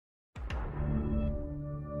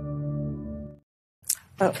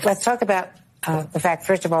Well, let's talk about the fact,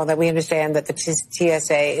 first of all, that we understand that the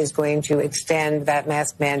TSA is going to extend that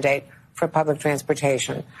mask mandate for public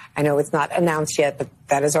transportation. I know it's not announced yet, but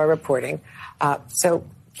that is our reporting. So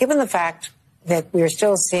given the fact that we're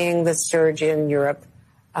still seeing the surge in Europe,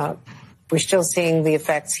 we're still seeing the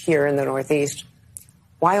effects here in the Northeast,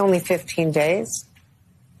 why only 15 days?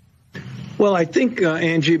 Well, I think,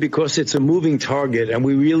 Angie, because it's a moving target and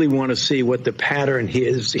we really want to see what the pattern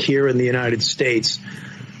is here in the United States,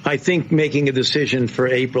 I think making a decision for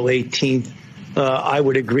April 18th, I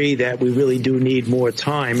would agree that we really do need more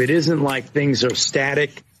time. It isn't like things are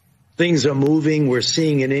static. Things are moving. We're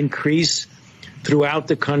seeing an increase throughout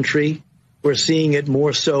the country. We're seeing it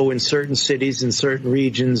more so in certain cities and certain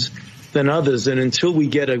regions than others. And until we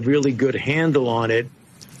get a really good handle on it,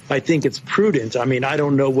 I think it's prudent. I mean, I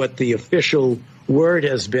don't know what the official word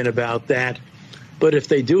has been about that, but if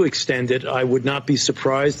they do extend it, I would not be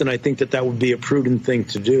surprised, and I think that that would be a prudent thing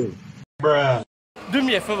to do. Bruh. Do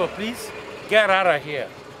me a favor, please. Get out of here.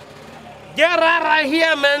 Get out of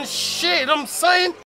here, man. Shit, I'm saying.